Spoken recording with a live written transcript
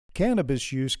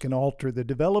Cannabis use can alter the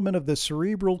development of the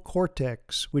cerebral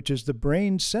cortex, which is the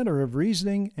brain's center of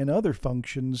reasoning and other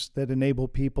functions that enable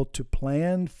people to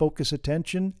plan, focus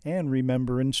attention, and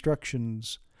remember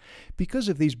instructions. Because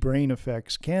of these brain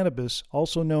effects, cannabis,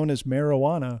 also known as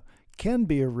marijuana, can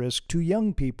be a risk to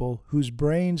young people whose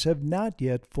brains have not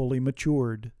yet fully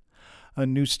matured. A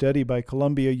new study by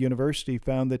Columbia University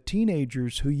found that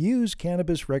teenagers who use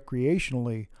cannabis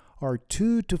recreationally are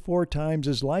 2 to 4 times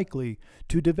as likely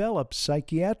to develop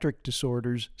psychiatric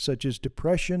disorders such as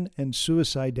depression and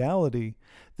suicidality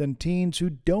than teens who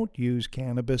don't use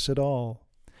cannabis at all.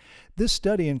 This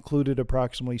study included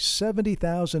approximately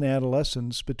 70,000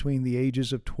 adolescents between the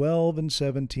ages of 12 and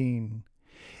 17.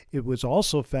 It was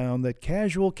also found that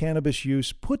casual cannabis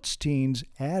use puts teens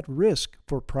at risk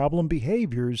for problem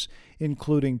behaviors,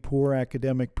 including poor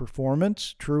academic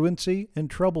performance, truancy,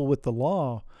 and trouble with the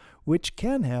law, which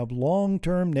can have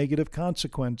long-term negative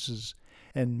consequences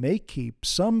and may keep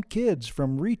some kids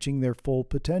from reaching their full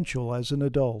potential as an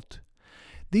adult.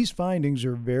 These findings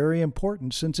are very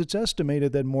important since it's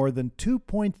estimated that more than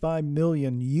 2.5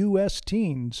 million U.S.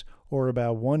 teens, or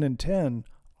about 1 in 10,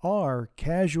 are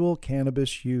casual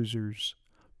cannabis users.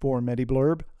 For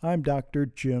MediBlurb, I'm Dr.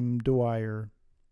 Jim Dwyer.